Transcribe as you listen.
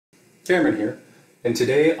Cameron here, and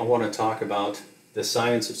today I want to talk about the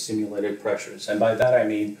science of simulated pressures. And by that I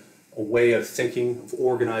mean a way of thinking, of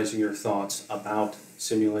organizing your thoughts about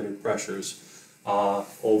simulated pressures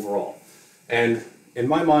overall. And in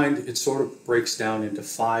my mind, it sort of breaks down into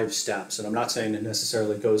 5 steps. And I'm not saying it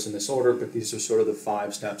necessarily goes in this order, but these are sort of the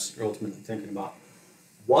 5 steps you're ultimately thinking about.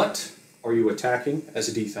 What are you attacking as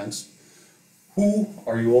a defense? Who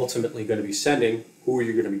are you ultimately going to be sending? Who are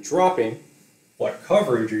you going to be dropping? What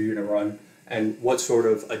coverage are you going to run? And what sort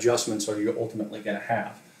of adjustments are you ultimately going to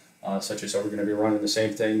have? Such as, are we going to be running the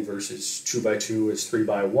same thing versus 2x2 as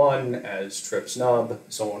 3x1 as trip snub,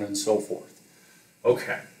 so on and so forth.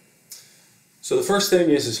 Okay. So the first thing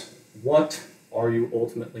is what are you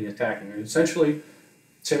ultimately attacking? And essentially,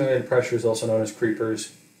 simulated pressure is also known as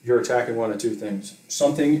creepers. You're attacking one of 2 things.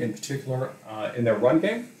 Something in particular in their run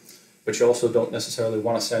game, but you also don't necessarily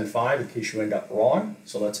want to send 5 in case you end up wrong.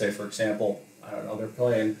 So let's say, for example, I don't know, they're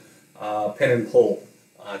playing pin and pull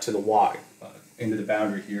to the Y into the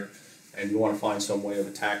boundary here, and you want to find some way of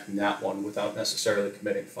attacking that one without necessarily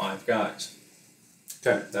committing 5 guys.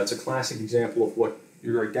 Okay, that's a classic example of what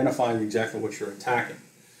you're identifying exactly what you're attacking.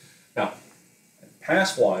 Now,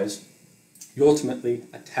 pass-wise, you're ultimately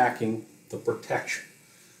attacking the protection,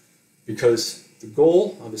 because the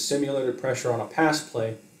goal of a simulated pressure on a pass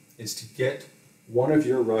play is to get one of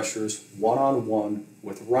your rushers one-on-one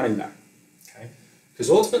with running back. Okay? Because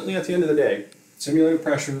ultimately, at the end of the day, simulated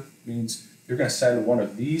pressure means you're going to send one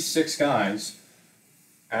of these 6 guys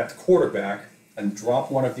at the quarterback and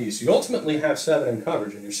drop one of these. So you ultimately have 7 in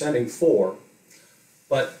coverage, and you're sending 4.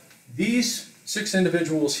 But these 6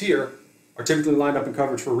 individuals here are typically lined up in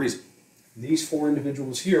coverage for a reason. These 4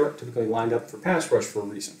 individuals here are typically lined up for pass rush for a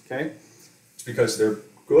reason. Okay? It's because they're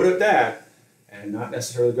good at that and not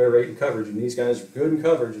necessarily good at rate and coverage. And these guys are good in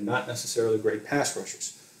coverage and not necessarily great pass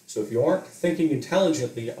rushers. So if you aren't thinking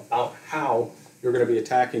intelligently about how you're going to be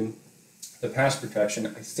attacking the pass protection,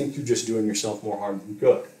 I think you're just doing yourself more harm than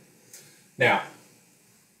good. Now,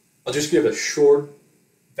 I'll just give a short,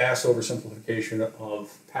 vast oversimplification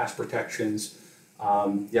of pass protections.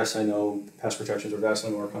 Yes, I know pass protections are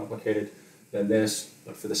vastly more complicated than this,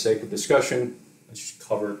 but for the sake of discussion, let's just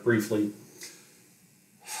cover it briefly.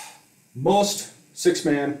 Most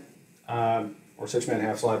 6-man or 6-man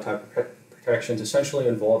half-slide type protections essentially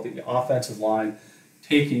involve the offensive line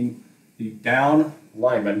taking the down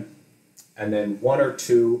lineman and then 1 or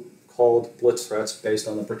 2 called blitz threats based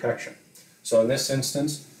on the protection. So in this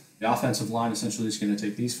instance, the offensive line essentially is going to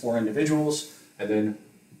take these 4 individuals and then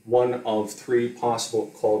 1 of 3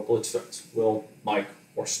 possible called blitz threats, Will, Mike,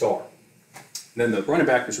 or Star. And then the running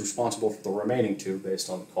back is responsible for the remaining 2 based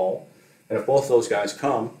on the call. And if both those guys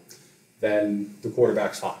come, then the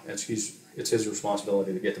quarterback's fine. It's his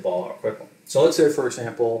responsibility to get the ball out quickly. So let's say, for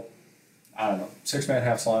example, I don't know, 6-man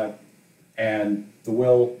half slide, and the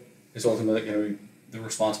will is ultimately going to be the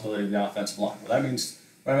responsibility of the offensive line. Well, that means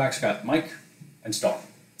running back's got Mike and Star.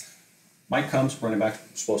 Mike comes, running back's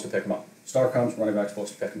supposed to pick him up. Star comes, running back's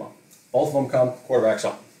supposed to pick him up. Both of them come, quarterback's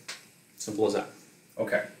on. Simple as that.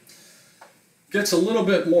 Okay. Gets a little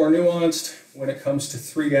bit more nuanced when it comes to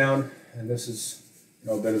 3 down, and this is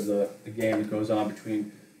a bit of the game that goes on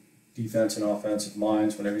between defense and offensive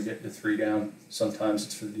minds whenever you get to 3 down. Sometimes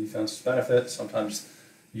it's for the defense's benefit, sometimes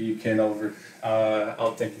you can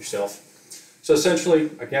outthink yourself. So essentially,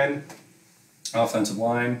 again, offensive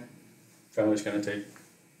line generally is going to take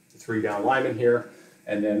the 3 down lineman here,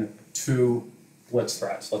 and then 2 blitz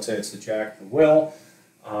threats. Let's say it's the Jack and Will,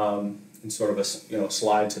 and sort of a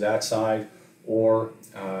slide to that side, or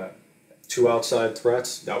 2 outside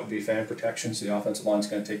threats. That would be fan protection. So the offensive line is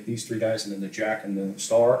going to take these 3 guys, and then the Jack and then the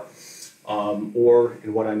Star. Or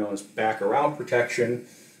in what I know as back around protection,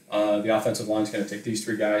 the offensive line is going to take these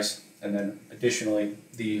 3 guys, and then additionally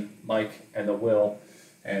the Mike and the Will,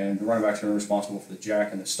 and the running backs are responsible for the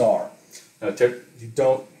Jack and the Star. Now, you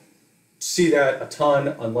don't see that a ton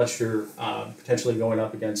unless you're potentially going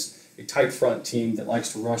up against a tight front team that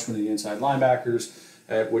likes to rush one of the inside linebackers,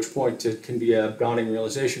 at which point it can be a daunting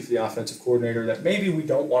realization for the offensive coordinator that maybe we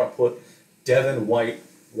don't want to put Devin White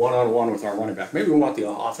one-on-one with our running back. Maybe we want the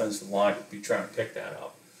offensive line to be trying to pick that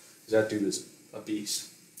up, because that dude is a beast.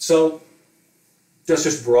 So that's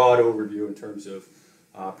just broad overview in terms of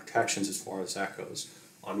protections as far as that goes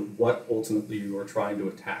on what ultimately you are trying to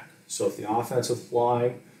attack. So if the offensive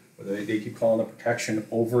line, whether they keep calling the protection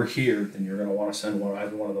over here, then you're going to want to send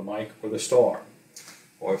either one of the Mike or the Star.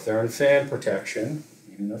 Or if they're in fan protection,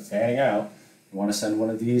 meaning they're fanning out, you want to send one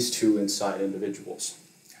of these 2 inside individuals.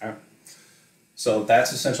 Okay? So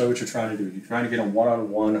that's essentially what you're trying to do. You're trying to get a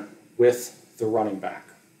one-on-one with the running back.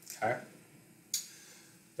 Okay?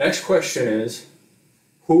 Next question is,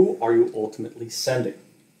 who are you ultimately sending?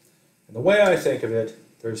 And the way I think of it,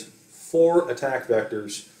 there's 4 attack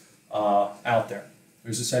vectors out there.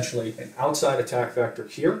 There's essentially an outside attack vector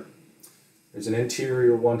here. There's an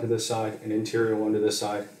interior one to this side, an interior one to this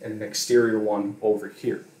side, and an exterior one over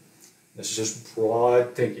here. This is just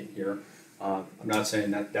broad thinking here. I'm not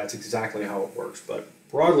saying that that's exactly how it works, but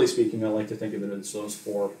broadly speaking, I like to think of it as those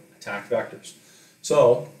 4 attack vectors.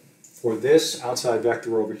 So for this outside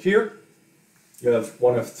vector over here, you have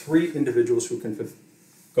one of 3 individuals who can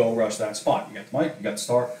go rush that spot. You got the Mike, you got the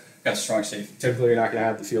Star, you got the strong safety. Typically, you're not going to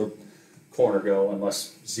have the field corner go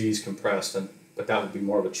unless Z's compressed, but that would be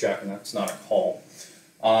more of a check, and that's not a call.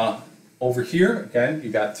 Over here, again, you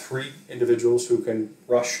got 3 individuals who can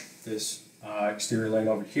rush this exterior lane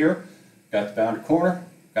over here. Got the boundary corner,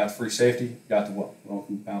 got the free safety, got the will. Will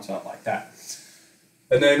can bounce out like that.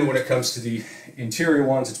 And then when it comes to the interior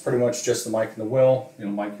ones, it's pretty much just the Mike and the Will. You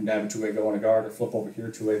know, Mike can have a 2-way go in a guard, or flip over here,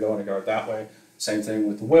 2-way go in a guard that way. Same thing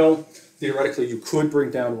with the Will. Theoretically, you could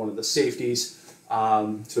bring down one of the safeties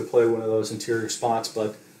to play one of those interior spots,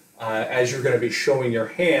 but as you're going to be showing your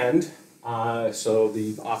hand, so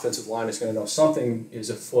the offensive line is going to know something is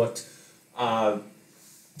afoot,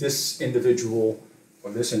 this individual, or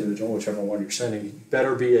this individual, whichever one you're sending,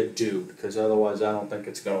 better be a dude, because otherwise I don't think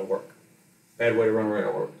it's going to work. Bad way to run a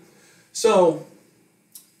railroad. So,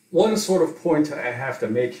 one sort of point I have to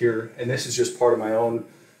make here, and this is just part of my own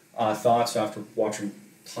thoughts after watching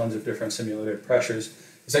tons of different simulated pressures,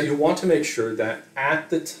 is that you want to make sure that at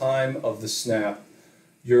the time of the snap,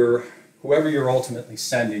 whoever you're ultimately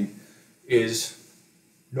sending is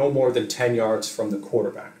no more than 10 yards from the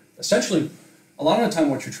quarterback. Essentially, a lot of the time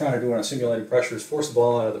what you're trying to do on a simulated pressure is force the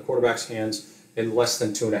ball out of the quarterback's hands in less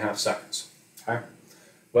than 2.5 seconds. Okay?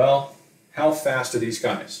 Well, how fast are these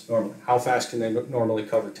guys normally? How fast can they normally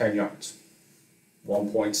cover 10 yards?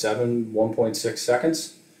 1.7, 1.6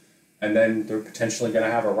 seconds? And then they're potentially going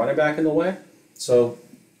to have a running back in the way. So,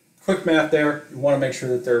 quick math there. You want to make sure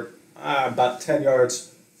that they're about 10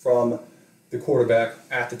 yards from the quarterback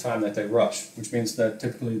at the time that they rush, which means that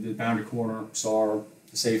typically the boundary corner, SAR,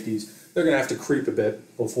 the safeties, they're going to have to creep a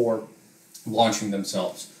bit before launching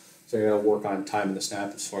themselves. So you got to work on timing the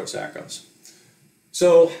snap as far as that goes.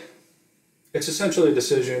 So it's essentially a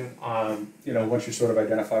decision on, once you sort of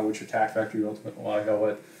identify which attack vector you ultimately want to go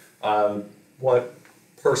with, what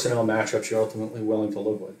personnel matchups you're ultimately willing to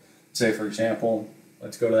live with. Say, for example,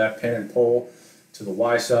 let's go to that pin and pull to the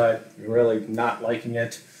Y side. You're really not liking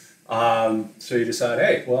it. So you decide,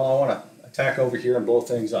 hey, well, I want to attack over here and blow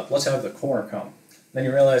things up. Let's have the corner come. Then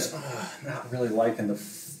you realize, I'm not really liking the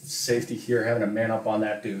safety here, having a man up on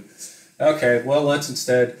that dude. Okay, well, let's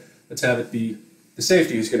have it be the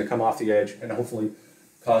safety who's going to come off the edge and hopefully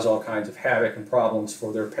cause all kinds of havoc and problems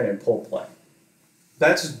for their pin and pull play.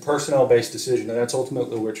 That's a personnel-based decision, and that's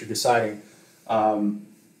ultimately what you're deciding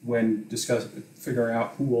when figuring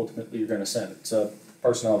out who ultimately you're going to send. It's a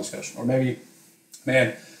personnel discussion. Or maybe,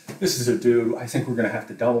 man, this is a dude, I think we're going to have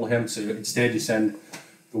to double him, so instead you send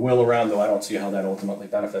the Will around, though I don't see how that ultimately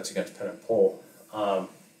benefits against pin and pull.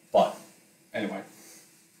 But anyway,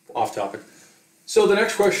 off topic. So the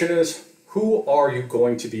next question is, who are you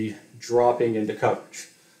going to be dropping into coverage?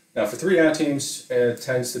 Now for 3-down teams, it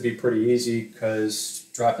tends to be pretty easy because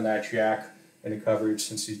dropping that jack into coverage,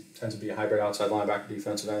 since he tends to be a hybrid outside linebacker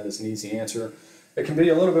defensive end, is an easy answer. It can be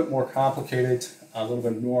a little bit more complicated, a little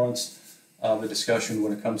bit nuanced. The discussion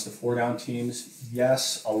when it comes to 4-down teams.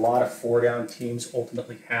 Yes, a lot of 4-down teams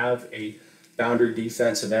ultimately have a boundary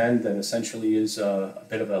defensive end that essentially is a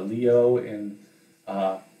bit of a Leo in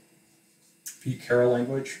Pete Carroll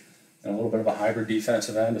language, and a little bit of a hybrid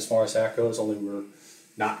defensive end as far as that goes, only we're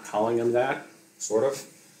not calling him that, sort of.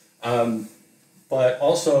 But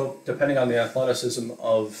also, depending on the athleticism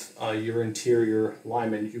of your interior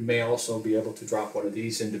lineman, you may also be able to drop one of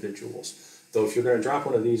these individuals. Though if you're going to drop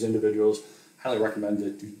one of these individuals, I highly recommend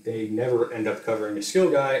that they never end up covering a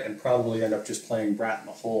skill guy and probably end up just playing brat in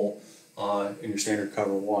the hole in your standard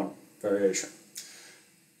cover 1 variation.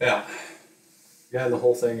 Now, again, the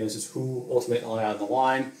whole thing is who ultimately on the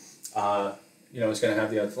line is going to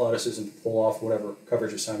have the athleticism to pull off whatever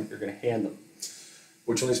coverage assignment you're going to hand them.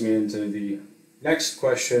 Which leads me into the next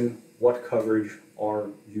question, what coverage are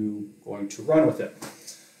you going to run with it?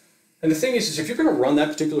 And the thing is if you're going to run that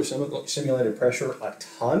particular simulated pressure a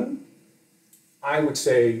ton, I would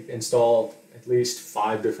say install at least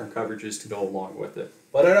 5 different coverages to go along with it.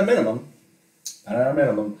 But at a minimum,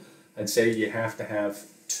 I'd say you have to have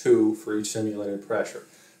 2 for each simulated pressure.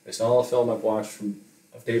 Based on all the film I've watched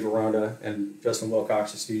of Dave Aranda and Justin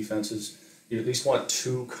Wilcox's defenses, you at least want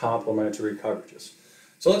 2 complementary coverages.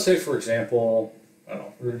 So let's say, for example,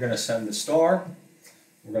 we're going to send the Star,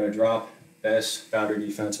 we're going to drop best boundary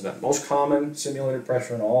defensive end. Most common simulated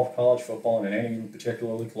pressure in all of college football and in any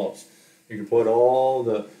particularly close. You can put all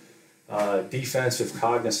the defensive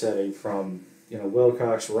cognoscenti from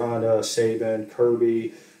Wilcox, Ronda, Saban,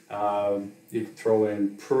 Kirby. You can throw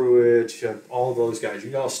in Pruitt, all those guys.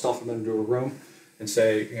 You all stuff them into a room and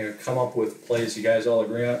say, come up with plays you guys all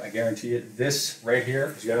agree on. I guarantee it. This right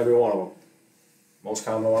here is going to be one of them. Most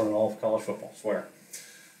common one in all of college football, swear.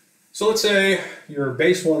 So let's say your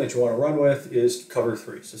base one that you want to run with is cover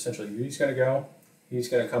 3. So essentially, he's going to go. He's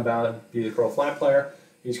going to come down and be the curl flat player.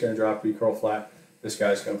 He's going to drop, be curl flat. This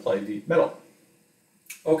guy's going to play deep middle.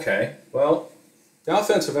 Okay, well, the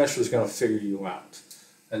offense eventually is going to figure you out.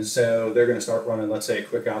 And so they're going to start running, let's say,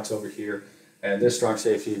 quick outs over here. And this strong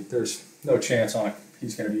safety, there's no chance on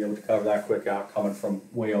he's going to be able to cover that quick out coming from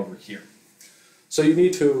way over here. So you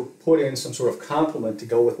need to put in some sort of complement to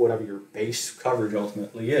go with whatever your base coverage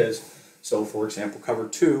ultimately is. So, for example, cover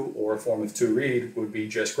 2 or a form of 2 read would be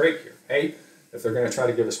just great here. Hey, if they're going to try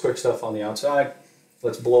to give us quick stuff on the outside,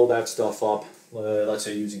 let's blow that stuff up, let's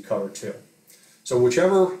say using cover 2. So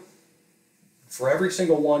whichever, for every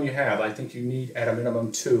single one you have, I think you need at a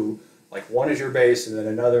minimum 2. Like one is your base and then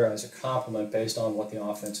another as a complement based on what the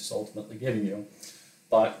offense is ultimately giving you.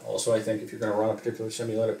 But also I think if you're going to run a particular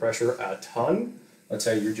simulated pressure a ton, let's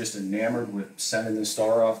say you're just enamored with sending the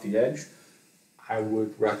star off the edge, I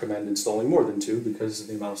would recommend installing more than 2 because of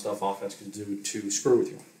the amount of stuff offense can do to screw with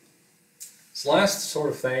you. This last sort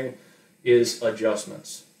of thing is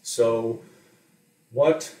adjustments. So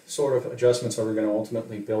what sort of adjustments are we going to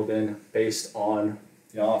ultimately build in based on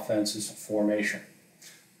the offense's formation?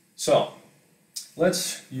 So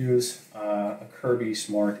let's use a Kirby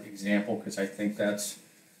Smart example because I think that's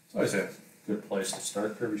always a good place to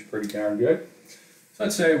start. Kirby's pretty darn good. So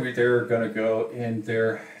let's say they're going to go in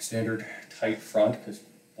their standard tight front because,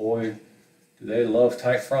 boy, do they love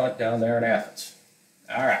tight front down there in Athens.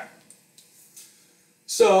 All right.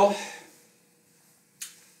 So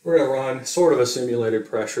we're going to run sort of a simulated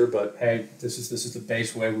pressure, but hey, this is the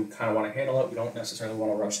base way we kind of want to handle it. We don't necessarily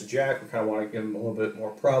want to rush the jack. We kind of want to give them a little bit more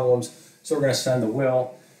problems. So we're going to send the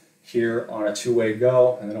will here on a 2-way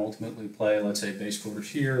go, and then ultimately play, let's say, base quarters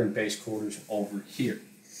here and base quarters over here.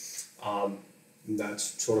 That's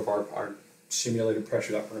sort of our simulated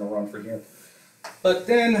pressure that we're going to run for here. But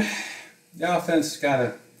then the offense has got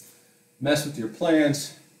to mess with your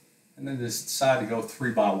plans, and then just decide to go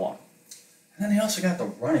 3-by-1. And then they also got the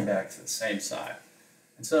running back to the same side.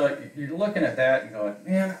 And so you're looking at that and going,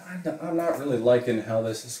 man, I'm not really liking how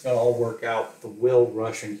this is going to all work out. The will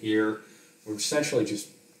rushing here. We're essentially just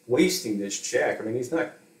wasting this jack. I mean, he's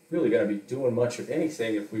not really going to be doing much of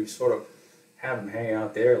anything if we sort of have him hang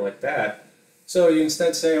out there like that. So you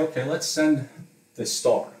instead say, okay, let's send the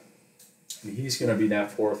star. And he's going to be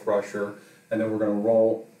that 4th rusher, and then we're going to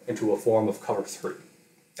roll into a form of cover 3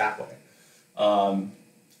 that way.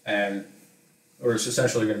 Or it's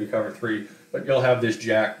essentially going to be cover 3, but you'll have this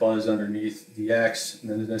jack buzz underneath the X, and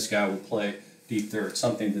then this guy will play deep third,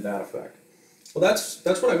 something to that effect. Well, that's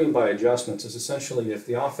what I mean by adjustments, is essentially if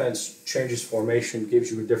the offense changes formation, gives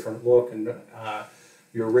you a different look, and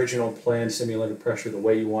your original planned simulated pressure, the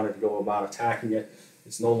way you wanted to go about attacking it,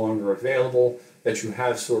 is no longer available, that you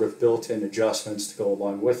have sort of built-in adjustments to go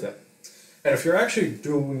along with it. And if you're actually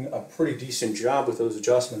doing a pretty decent job with those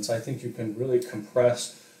adjustments, I think you can really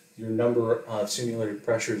compress your number of simulated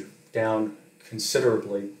pressures down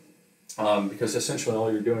considerably, because essentially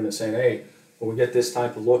all you're doing is saying, hey, when we get this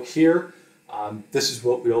type of look here, this is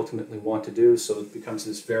what we ultimately want to do. So it becomes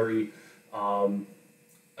this very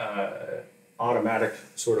automatic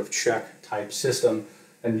sort of check type system,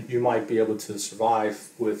 and you might be able to survive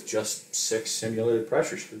with just 6 simulated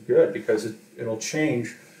pressures. You're good, because it'll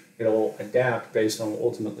change, it'll adapt based on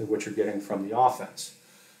ultimately what you're getting from the offense.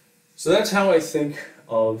 So that's how I think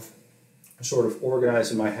of sort of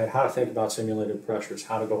organize in my head how to think about simulated pressures,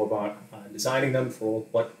 how to go about designing them for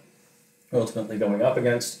what we're ultimately going up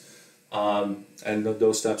against. And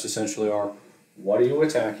those steps essentially are, what are you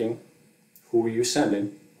attacking, who are you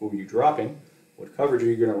sending, who are you dropping, what coverage are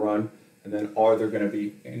you going to run, and then are there going to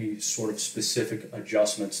be any sort of specific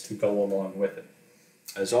adjustments to go along with it.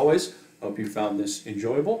 As always, I hope you found this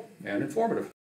enjoyable and informative.